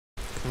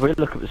If we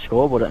look at the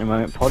scoreboard at the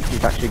moment,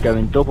 Podgy's actually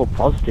going double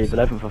positive,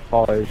 11 for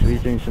 5, so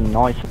he's doing some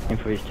nice thing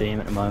for his team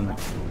at the moment.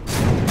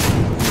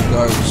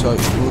 Go, so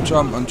we'll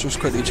jump and just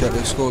quickly check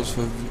the scores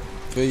for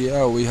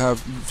VL. We have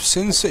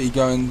Sin City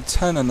going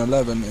 10 and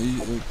 11,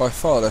 by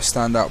far their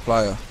standout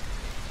player.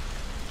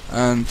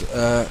 And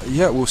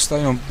yeah, we'll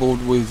stay on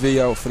board with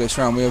VL for this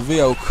round. We have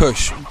VL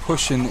Kush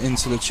pushing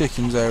into the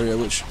chickens area,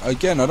 which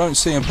again I don't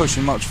see him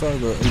pushing much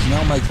further. He's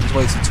now making his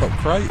way to top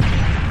crate.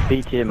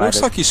 BT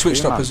Looks like he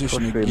switched up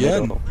position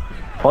again.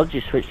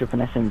 Podgy switched up an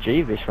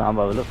SMG this round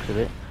by the looks of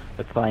it.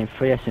 They're playing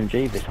 3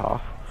 SMG this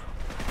half.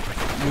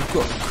 We've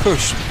got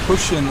Kush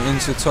pushing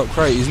into top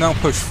crate. He's now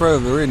pushed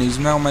further in. He's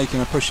now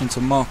making a push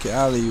into Market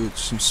Alley with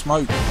some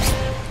smoke.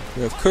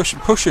 We have Kush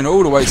pushing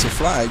all the way to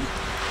flag.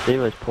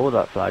 Zero's pulled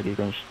that flag. He's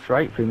going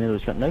straight through middle.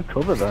 He's got no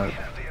cover though.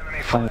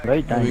 Playing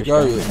very dangerous.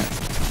 There we go.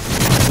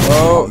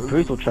 Oh,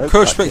 brutal choke.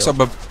 Kush picks up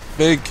a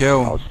big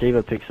kill. Oh,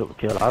 Steve picks up the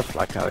kill as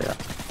flag carrier.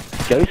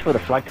 He goes for the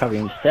flag carrier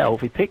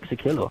himself. He picks the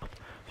kill up.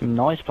 Some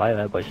nice play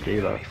there by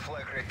Steve.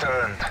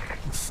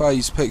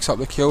 FaZe picks up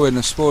the kill in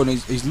the spawn.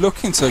 He's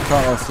looking to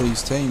cut off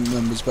these team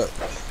members, but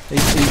he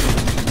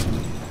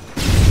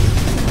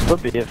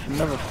could be if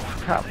another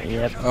cap.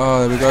 Yeah.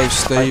 Oh, there we go,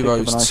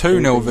 Steve-O. It's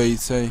 2-0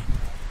 VT.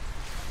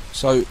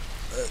 So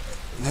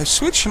they're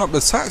switching up the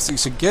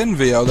tactics again,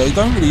 VL. They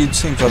don't really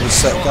seem to have a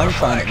set game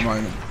plan at the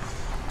moment.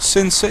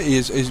 Sin City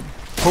is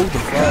pulled the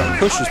flag.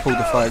 Kush has pulled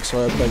the flag,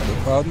 sorry, I beg your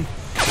pardon.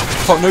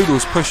 Hot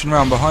Noodle's pushing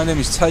around behind him.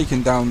 He's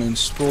taken down in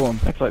spawn.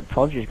 Looks like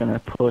Podgy's going to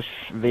push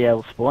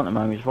VL spawn at the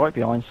moment. He's right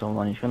behind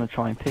someone. He's going to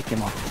try and pick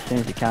him off as soon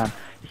as he can.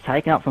 He's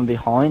taken out from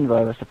behind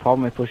though. That's the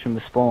problem with pushing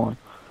the spawn.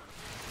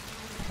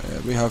 Yeah,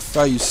 we have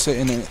FaZe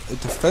sitting in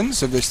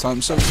defensive this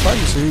time. So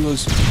FaZe, who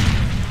was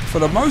for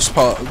the most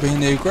part being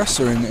the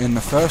aggressor in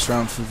the first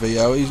round for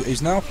VL,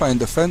 he's now playing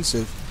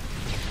defensive.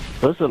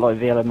 It does look like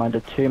VL have made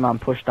a 2-man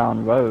push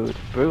down road.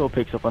 Brutal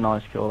picks up a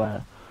nice kill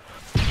there.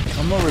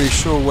 I'm not really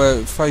sure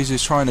where FaZe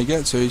is trying to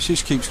get to. He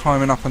just keeps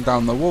climbing up and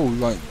down the wall,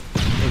 like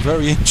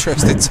very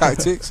interesting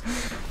tactics.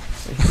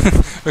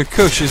 But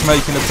Kush is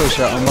making a push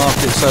out on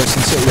Market, so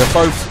Sin City, they're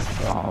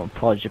both. Oh,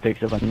 Podgy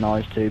picks up a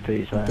nice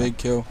 2-piece there. Big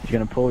kill. He's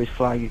going to pull his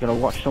flag. He's going to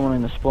watch someone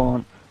in the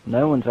spawn.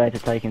 No one's there to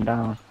take him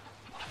down.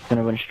 He's going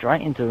to run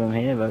straight into him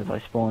here though as they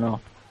spawn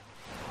up.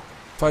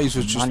 FaZe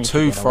was just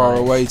too far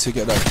away to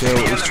get that kill.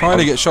 He's trying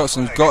to get shots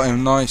and he's got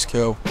him. Nice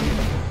kill.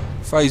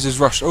 FaZe has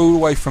rushed all the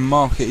way from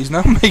Market. He's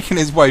now making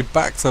his way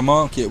back to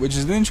Market, which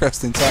is an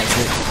interesting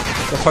tactic,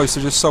 as opposed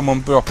to just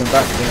someone dropping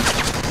back there.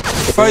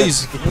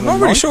 FaZe, I'm not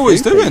really sure what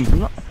he's doing.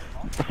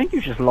 I think he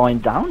was just lying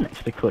down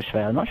next to Kush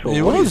there. I'm not sure.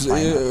 He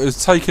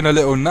was taking a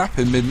little nap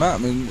in mid-map.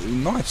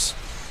 Nice.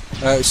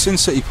 Sin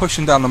City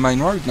pushing down the main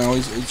road now.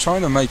 He's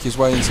trying to make his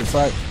way into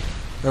flag.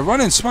 They're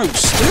running smoke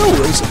still.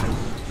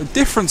 The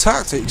different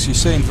tactics you're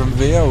seeing from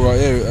VL right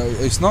here.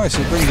 It's nice.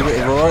 It brings a bit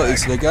of variety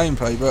to the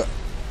gameplay, but.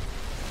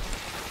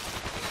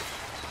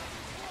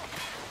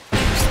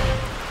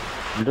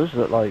 It does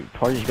look like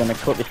Podgy's going to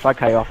cut this flag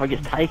carrier off. I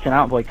get taken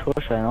out by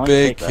Kush there. Nice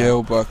big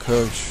kill by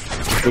Kush.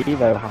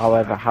 Devo,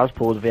 however, has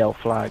pulled VL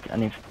flag,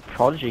 and if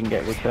Podgy can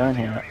get return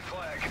here.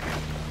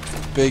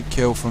 Big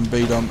kill from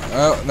B-Dom.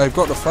 They've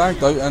got the flag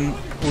though, and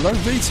although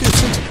VT have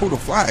seemed to pull the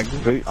flag.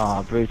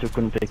 Brutal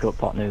couldn't pick up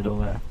Pot Noodle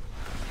there.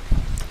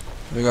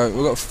 There we go.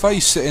 We've got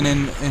FaZe sitting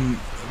in a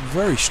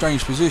very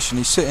strange position.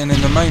 He's sitting in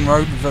the main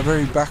road at the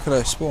very back of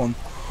their spawn.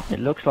 It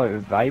looks like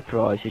with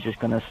Vaporize, he's just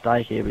going to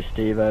stay here with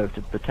Steve-O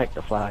to protect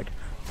the flag.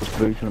 Just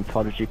Brutal and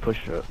Podgy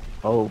push it.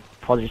 Oh,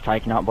 Podgy's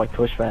taken out by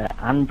Kush there,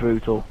 and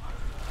Brutal.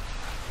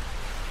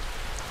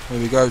 There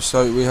we go.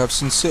 So we have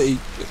Sin City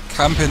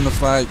camping the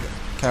flag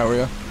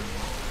carrier.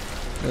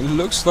 It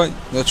looks like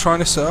they're trying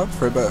to set up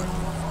for it, but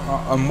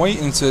I'm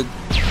waiting to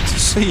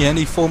see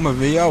any form of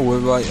VL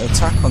with like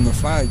attack on the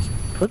flag.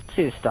 Could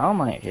see a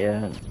stalemate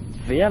here.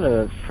 VL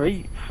are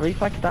three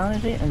flags down,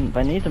 is it? And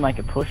they need to make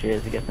a push here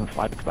to get some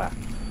flags back.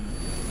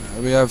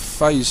 We have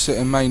FaZe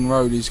sitting main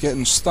road. He's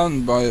getting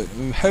stunned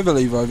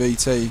heavily by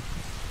VT.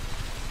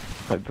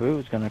 But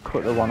Brew's going to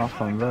cut the one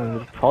off on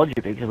road.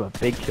 Podgy picks up a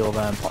big kill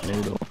there, and Pot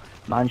Noodle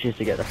manages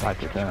to get the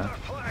flag return.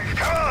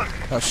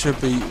 That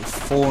should be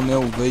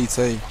 4-0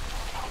 VT.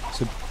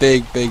 It's a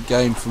big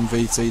game from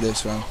VT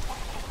this round.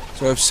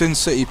 So we have Sin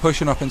City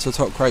pushing up into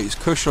top crates.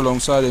 Kush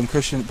alongside him,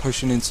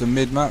 pushing into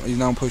mid-map. He's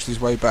now pushed his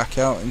way back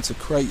out into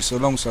crates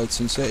alongside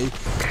Sin City.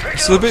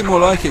 It's a bit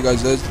more like it,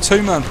 guys. There's a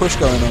 2-man push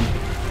going on.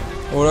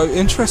 Although,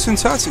 interesting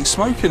tactics,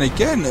 smoking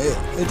again.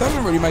 It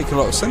doesn't really make a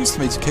lot of sense to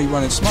me to keep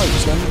running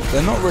smokes.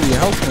 They're not really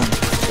helping them.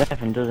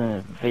 Definitely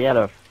doesn't.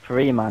 Vieira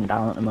 3-man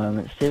down at the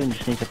moment. Steven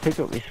just needs to pick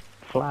up this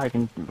flag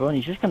and run.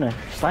 He's just going to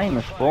stay in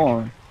the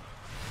spawn.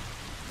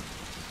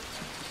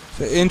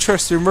 The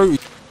interesting route.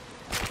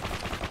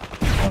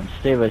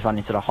 Steve-O's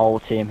running to the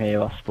whole team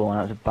here off spawn.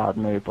 That was a bad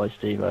move by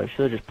Steve-O.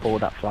 Should have just pulled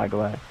that flag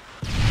away.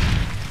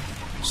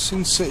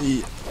 Sin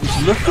City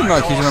is looking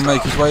like he's going to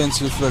make his way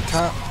into the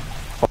cap.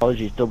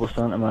 Apologies, double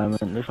stun at the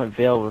moment. Looks like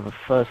VL with a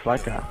first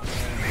flag cap.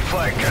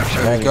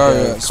 There we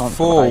go, that's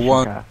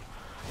 4-1.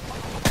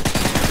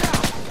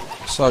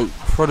 So,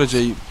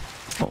 Prodigy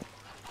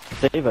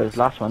Stevo's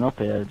last one up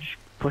here, just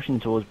pushing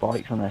towards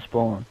bikes on their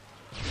spawn.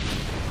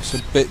 It's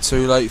a bit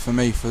too late for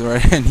me for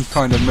any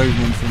kind of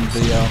movement from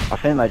VL. I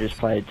think they just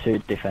played too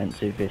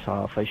defensive this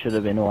half. They should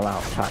have been all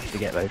out attack to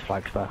get those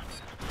flags back.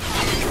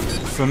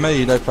 For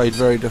me, they played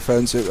very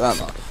defensive.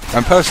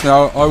 And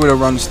personally, I would have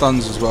run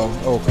stuns as well,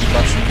 or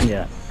concussions.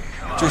 Yeah.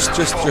 Just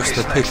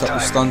to pick up the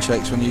stun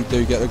checks when you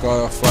do get the guy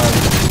off flag.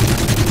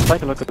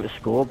 Take a look at the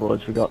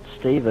scoreboards. We've got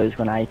Stevo's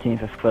gone 18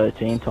 for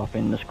 13,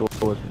 topping the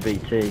scoreboards for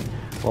VT,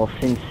 while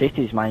Sin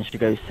City's managed to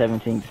go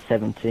 17 to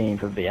 17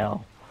 for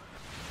VL.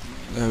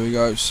 There we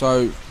go.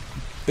 So,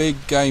 big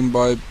game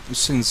by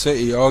Sin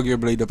City,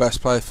 arguably the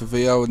best player for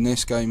VL in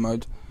this game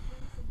mode.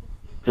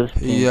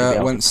 He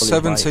went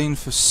 17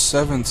 for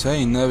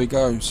 17, there we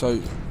go. So,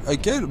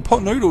 again,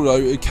 Pot Noodle though,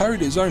 it carried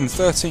his own,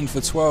 13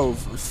 for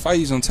 12,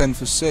 FaZe on 10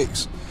 for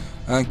 6,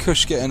 and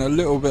Kush getting a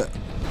little bit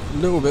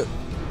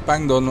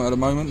banged on at the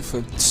moment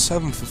for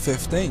 7 for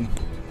 15.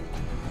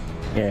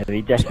 Yeah,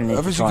 he definitely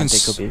needs to try and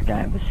pick up his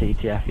game for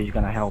CTF. He's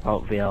going to help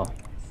out VL.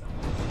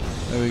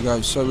 There we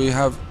go. So we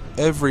have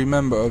every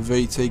member of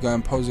VT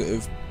going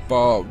positive,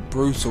 bar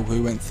Brutal,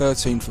 who went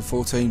 13 for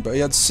 14, but he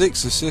had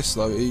 6 assists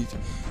though. He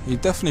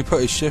definitely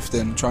put his shift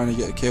in, trying to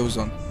get the kills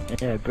on.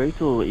 Yeah,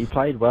 Brutal, he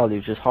played well. He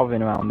was just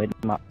hovering around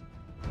mid-map.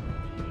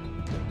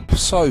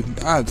 So,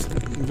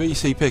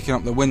 VT picking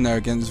up the win there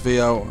against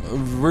VL. A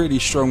really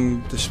strong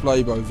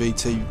display by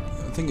VT.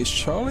 I think it's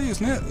Charlie,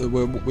 isn't it, that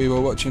we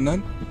were watching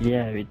then?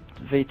 Yeah,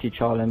 VT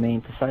Charlie. I mean,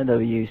 to say they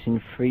were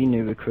using 3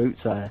 new recruits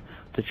there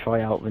to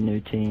try out the new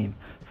team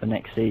for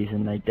next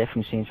season, they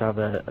definitely seem to have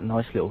a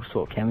nice little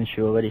sort of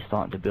chemistry already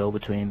starting to build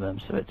between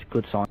them, so it's a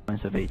good sign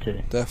for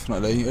VT.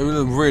 Definitely. It was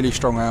a really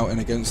strong outing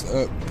against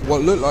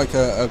what looked like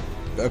a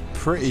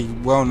pretty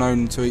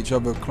well-known to each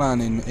other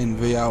clan in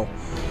VL.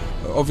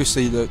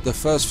 Obviously the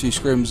first few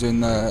scrims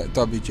in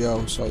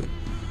WGL, so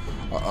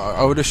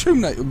I would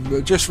assume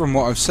that just from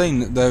what I've seen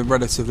that they're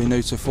relatively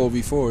new to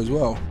 4v4 as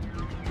well.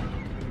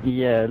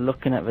 Yeah,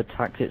 looking at the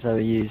tactics they were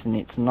using,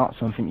 it's not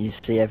something you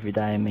see every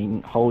day. I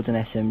mean, holding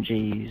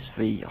SMGs,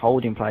 the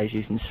holding players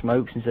using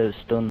smokes instead of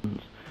stuns,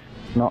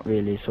 it's not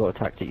really the sort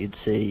of tactic you'd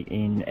see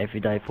in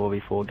everyday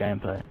 4v4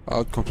 gameplay.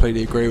 I'd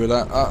completely agree with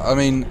that. I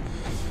mean,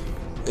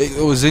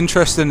 it was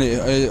interesting.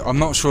 I'm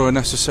not sure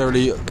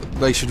necessarily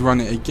they should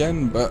run it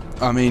again, but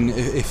I mean,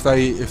 if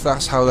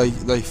that's how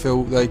they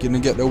feel they're going to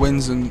get the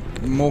wins, and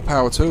more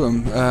power to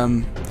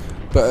them.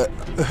 But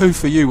who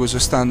for you was a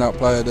standout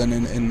player then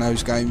in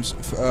those games?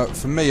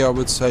 For me, I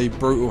would say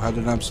Brutal had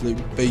an absolute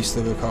beast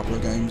of a couple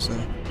of games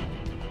there.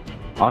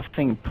 I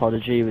think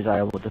Prodigy was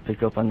able to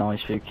pick up a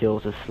nice few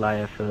kills as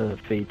Slayer for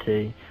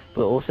VT,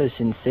 but also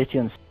Sin City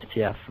and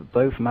CTF,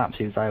 both maps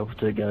he was able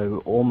to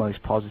go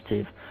almost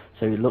positive,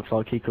 so it looks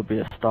like he could be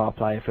a star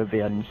player for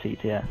VL and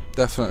CTF.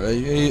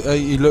 Definitely,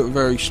 he looked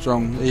very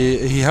strong.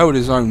 He held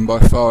his own by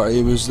far.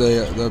 He was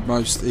the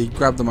most. He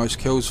grabbed the most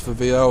kills for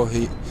VL.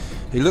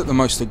 He looked the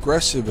most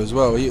aggressive as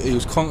well. He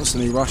was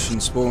constantly rushing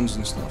spawns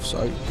and stuff.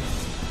 So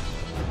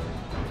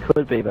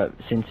could be that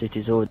Sin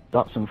City's already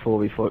got some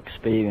 4v4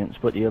 experience,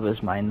 but the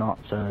others may not.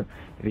 So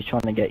if he's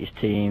trying to get his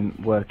team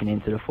working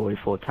into the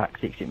 4v4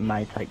 tactics, it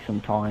may take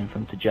some time for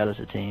him to gel as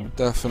a team.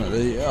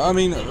 Definitely. I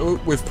mean,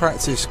 with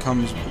practice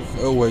comes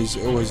always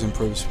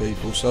improves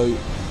people. So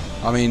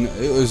I mean,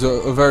 it was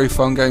a very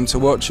fun game to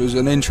watch. It was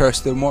an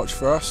interesting watch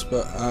for us,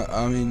 but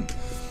I mean,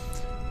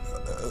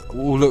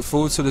 we'll look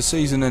forward to the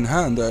season in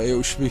hand.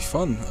 It should be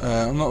fun.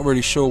 I'm not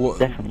really sure what.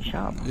 Definitely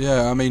sharp.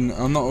 Yeah, I mean,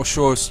 I'm not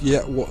sure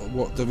yet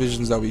what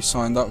divisions they'll be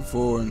signed up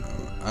for,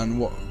 and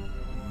what.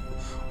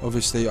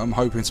 Obviously, I'm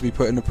hoping to be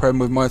put in the Prem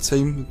with my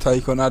team,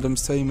 take on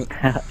Adam's team.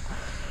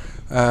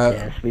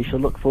 Yes, we shall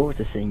look forward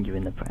to seeing you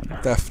in the Prem.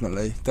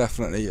 Definitely,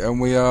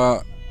 and we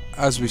are,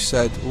 as we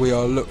said, we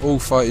are all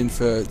fighting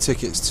for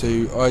tickets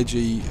to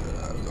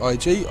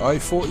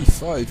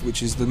I45,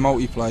 which is the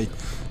multiplayer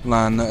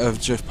LAN that have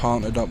just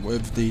partnered up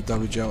with the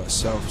WGL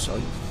itself. So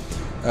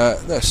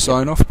let's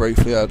sign off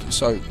briefly, Ad.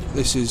 So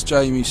this is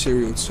Jamie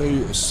Serial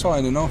 2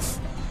 signing off,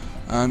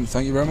 and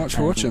thank you very much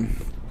for watching.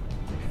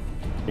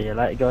 See you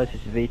later, guys.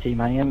 This is VT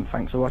Mayhem.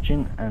 Thanks for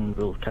watching, and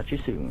we'll catch you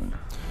soon.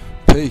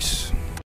 Peace.